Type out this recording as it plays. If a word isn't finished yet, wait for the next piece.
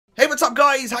up,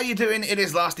 guys? How you doing? It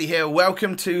is Lasty here.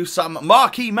 Welcome to some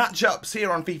marquee matchups here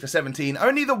on FIFA 17.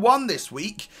 Only the one this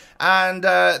week, and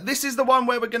this is the one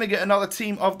where we're going to get another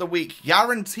team of the week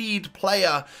guaranteed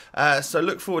player. So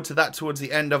look forward to that towards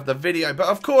the end of the video. But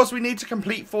of course, we need to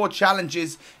complete 4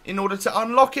 challenges in order to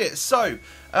unlock it. So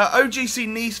OGC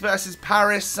Nice versus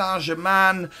Paris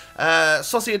Saint-Germain,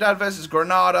 Sociedad versus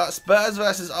Granada, Spurs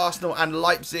versus Arsenal, and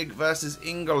Leipzig versus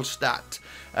Ingolstadt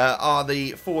are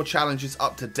the 4 challenges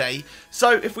up to date.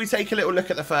 So if we take a little look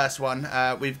at the first one,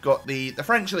 we've got the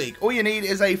French League. All you need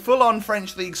is a full-on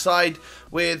French League side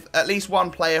with at least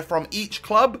 1 player from each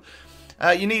club.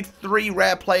 You need 3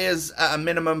 rare players at a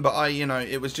minimum, but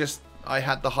I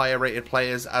had the higher rated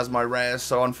players as my rares,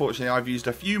 so unfortunately I've used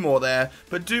a few more there.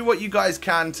 But do what you guys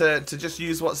can to just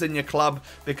use what's in your club,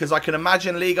 because I can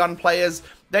imagine League 1 players,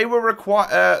 they were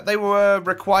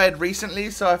required recently,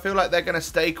 so I feel like they're going to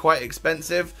stay quite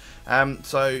expensive.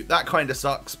 So that kind of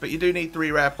sucks, but you do need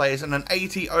 3 rare players and an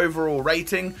 80 overall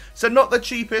rating. So not the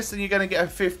cheapest, and you're going to get a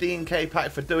 15k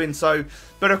pack for doing so.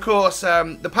 But of course,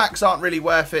 the packs aren't really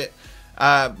worth it.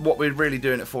 What we're really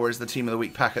doing it for is the Team of the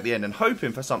Week pack at the end and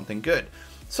hoping for something good.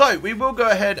 So we will go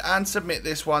ahead and submit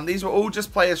this one. These were all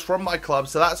just players from my club,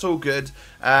 so that's all good.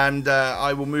 And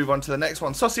I will move on to the next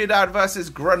one. Sociedad versus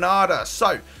Granada.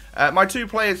 So my 2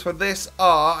 players for this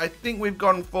are, I think we've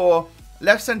gone for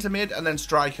left centre mid and then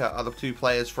striker are the 2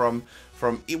 players from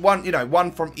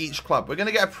one from each club. We're going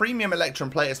to get a premium Electrum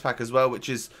Players pack as well, which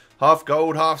is half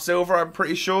gold, half silver, I'm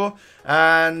pretty sure.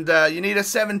 And you need a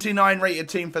 79 rated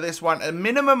team for this one. A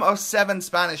minimum of 7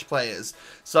 Spanish players.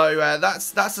 So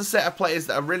that's a set of players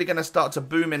that are really going to start to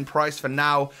boom in price for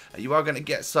now. You are going to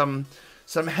get some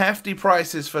hefty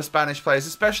prices for Spanish players,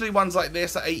 especially ones like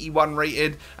this at 81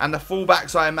 rated. And the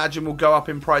fullbacks, I imagine, will go up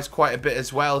in price quite a bit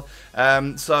as well.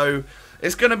 So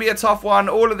it's going to be a tough one.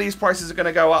 All of these prices are going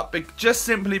to go up just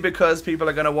simply because people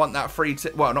are going to want that free,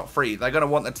 well, not free. They're going to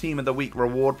want the Team of the Week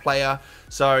reward player.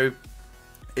 So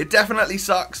it definitely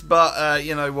sucks, but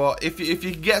you know what? If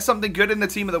you get something good in the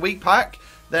Team of the Week pack,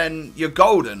 then you're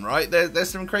golden, right? There's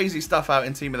some crazy stuff out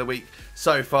in Team of the Week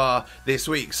so far this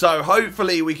week. So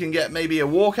hopefully we can get maybe a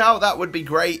walkout. That would be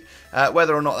great.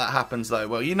 Whether or not that happens, though,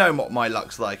 well, you know what my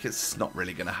luck's like. It's not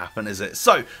really going to happen, is it?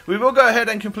 So we will go ahead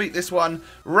and complete this one,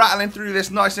 rattling through this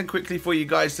nice and quickly for you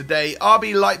guys today.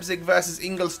 RB Leipzig versus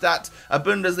Ingolstadt, a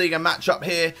Bundesliga matchup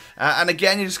here. And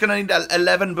again, you're just going to need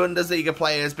 11 Bundesliga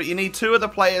players, but you need 2 of the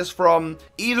players from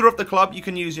either of the club. You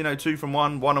can use, 2 from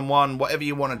 1, 1 and 1, whatever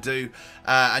you want to do.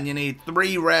 And you need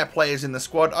 3 rare players in the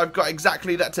squad. I've got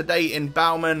exactly that today in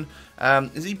Baumann.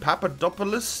 Is he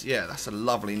Papadopoulos? Yeah, that's a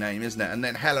lovely name, isn't it? And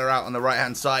then Heller out on the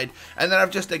right-hand side. And then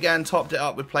I've just, again, topped it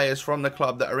up with players from the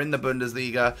club that are in the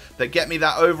Bundesliga that get me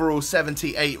that overall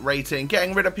 78 rating.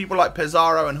 Getting rid of people like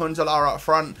Pizarro and Huntelaar up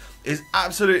front is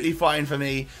absolutely fine for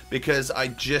me because I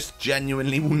just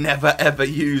genuinely will never ever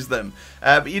use them.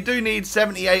 But you do need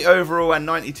 78 overall and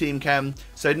 90 team chem,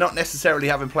 so not necessarily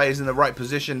having players in the right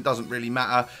position doesn't really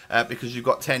matter because you've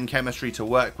got 10 chemistry to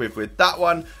work with that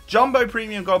one. Jumbo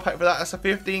premium gold pack for that. That's a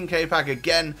 15k pack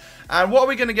again. And what are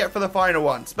we going to get for the final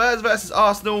one? Spurs versus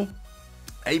Arsenal.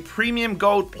 A premium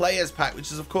gold players pack,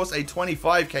 which is of course a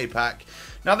 25k pack.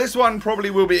 Now this one probably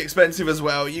will be expensive as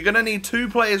well. You're going to need 2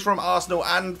 players from Arsenal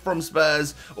and from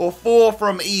Spurs, or 4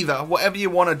 from either, whatever you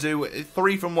want to do.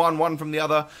 3 from one, 1 from the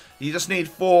other. You just need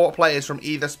 4 players from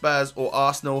either Spurs or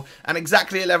Arsenal, and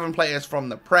exactly 11 players from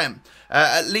the Prem.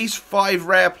 At least 5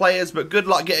 rare players, but good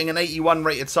luck getting an 81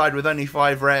 rated side with only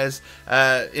 5 rares.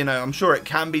 I'm sure it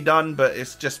can be done, but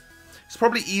it's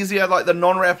probably easier. Like the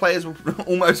non-rare players will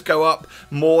almost go up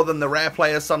more than the rare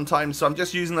players sometimes. So I'm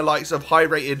just using the likes of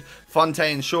high-rated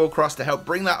Fontaine, Shawcross to help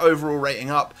bring that overall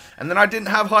rating up. And then I didn't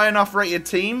have high enough rated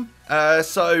team.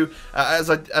 As I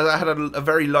had a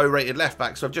very low rated left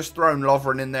back, so I've just thrown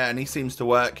Lovren in there and he seems to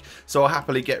work, so I'll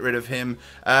happily get rid of him.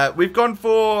 We've gone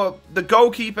for the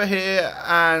goalkeeper here,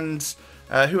 and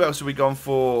who else have we gone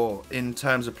for in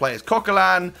terms of players?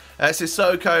 Coquelin,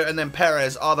 Sissoko, and then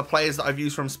Perez are the players that I've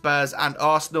used from Spurs and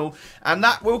Arsenal. And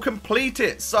that will complete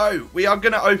it. So we are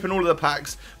going to open all of the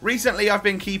packs. Recently, I've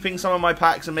been keeping some of my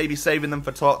packs and maybe saving them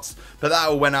for TOTS. But that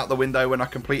all went out the window when I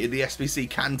completed the SBC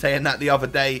Kante and that the other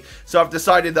day. So I've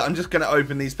decided that I'm just going to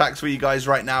open these packs for you guys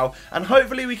right now. And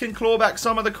hopefully we can claw back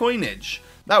some of the coinage.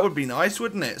 That would be nice,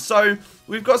 wouldn't it? So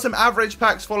we've got some average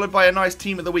packs followed by a nice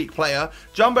Team of the Week player.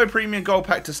 Jumbo Premium Gold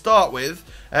pack to start with.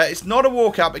 It's not a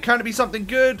walkout, but can it be something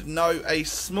good? No, a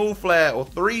small flare or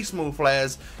 3 small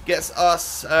flares gets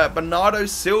us Bernardo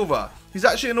Silva. He's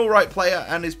actually an alright player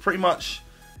and is pretty much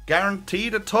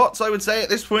guaranteed a TOTS, I would say, at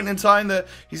this point in time. That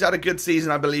he's had a good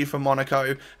season, I believe, for Monaco.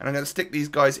 And I'm going to stick these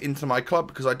guys into my club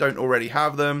because I don't already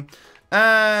have them.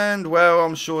 And, well,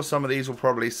 I'm sure some of these will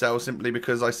probably sell simply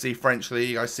because I see French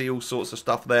League, I see all sorts of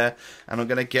stuff there, and I'm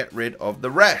going to get rid of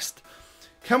the rest.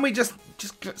 Can we just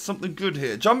get something good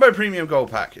here? Jumbo Premium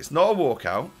Gold Pack. It's not a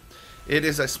walkout. It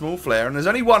is a small flare, and there's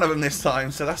only one of them this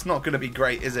time, so that's not going to be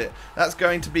great, is it? That's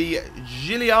going to be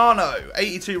Giuliano,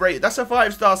 82 rated. That's a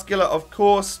 5-star skiller, of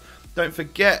course. Don't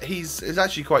forget, he's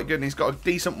actually quite good, and he's got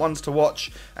decent ones to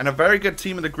watch, and a very good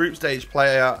Team of the Group Stage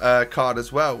player card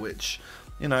as well, which,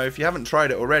 you know, if you haven't tried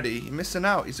it already, you're missing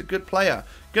out. He's a good player.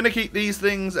 Going to keep these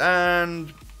things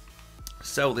and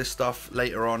sell this stuff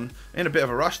later on. In a bit of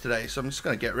a rush today, so I'm just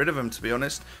going to get rid of them, to be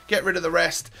honest. Get rid of the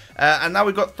rest. And now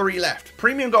we've got 3 left.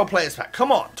 Premium Gold Players Pack.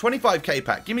 Come on. 25k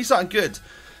pack. Give me something good.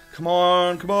 Come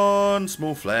on. Come on.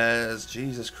 Small flares.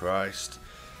 Jesus Christ.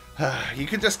 You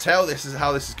can just tell this is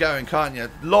how this is going, can't you?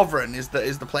 Lovren is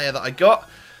the player that I got.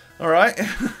 Alright.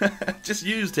 Just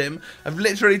used him. I've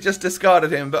literally just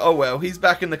discarded him, but oh well. He's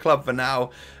back in the club for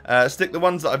now. Stick the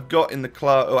ones that I've got in the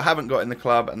club, or haven't got in the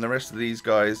club, and the rest of these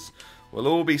guys will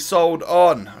all be sold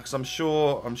on, because I'm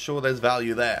sure there's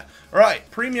value there. Right,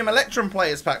 Premium Electrum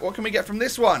Players Pack. What can we get from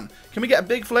this one? Can we get a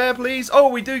big flare, please? Oh,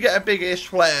 we do get a big-ish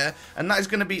flare, and that is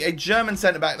going to be a German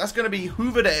centre-back. That's going to be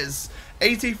FUTWIZ,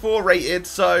 84 rated.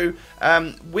 So,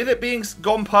 with it being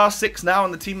gone past 6 now,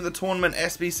 and the Team of the Tournament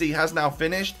SBC has now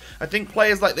finished, I think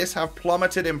players like this have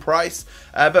plummeted in price.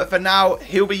 But for now,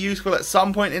 he'll be useful at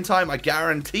some point in time. I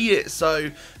guarantee it.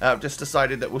 So, I've just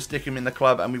decided that we'll stick him in the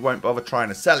club, and we won't bother trying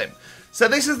to sell him. So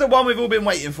this is the one we've all been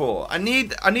waiting for. I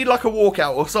need like a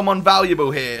walkout or someone valuable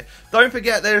here. Don't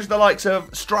forget there's the likes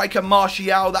of Striker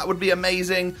Martial. That would be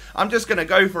amazing. I'm just going to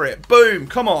go for it. Boom.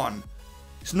 Come on.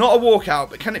 It's not a walkout,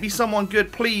 but can it be someone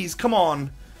good, please? Come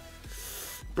on.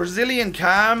 Brazilian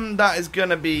Cam. That is going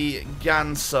to be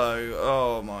Ganso.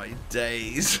 Oh, my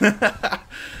days.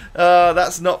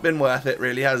 That's not been worth it,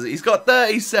 really, has it? He's got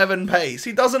 37 pace.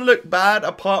 He doesn't look bad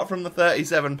apart from the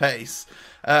 37 pace.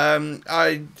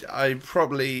 I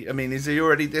probably, I mean, is he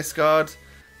already discard?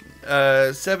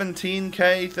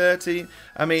 17k, 30.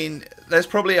 I mean, there's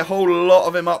probably a whole lot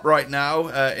of him up right now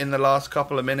in the last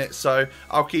couple of minutes, so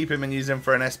I'll keep him and use him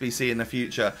for an SBC in the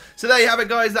future. So there you have it,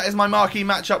 guys. That is my marquee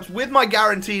matchups with my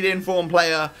guaranteed inform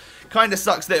player. Kind of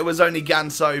sucks that it was only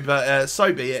Ganso, but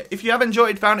so be it. If you have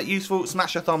enjoyed, found it useful,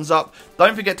 smash a thumbs up.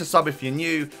 Don't forget to sub if you're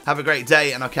new. Have a great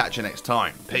day, and I'll catch you next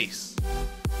time. Peace.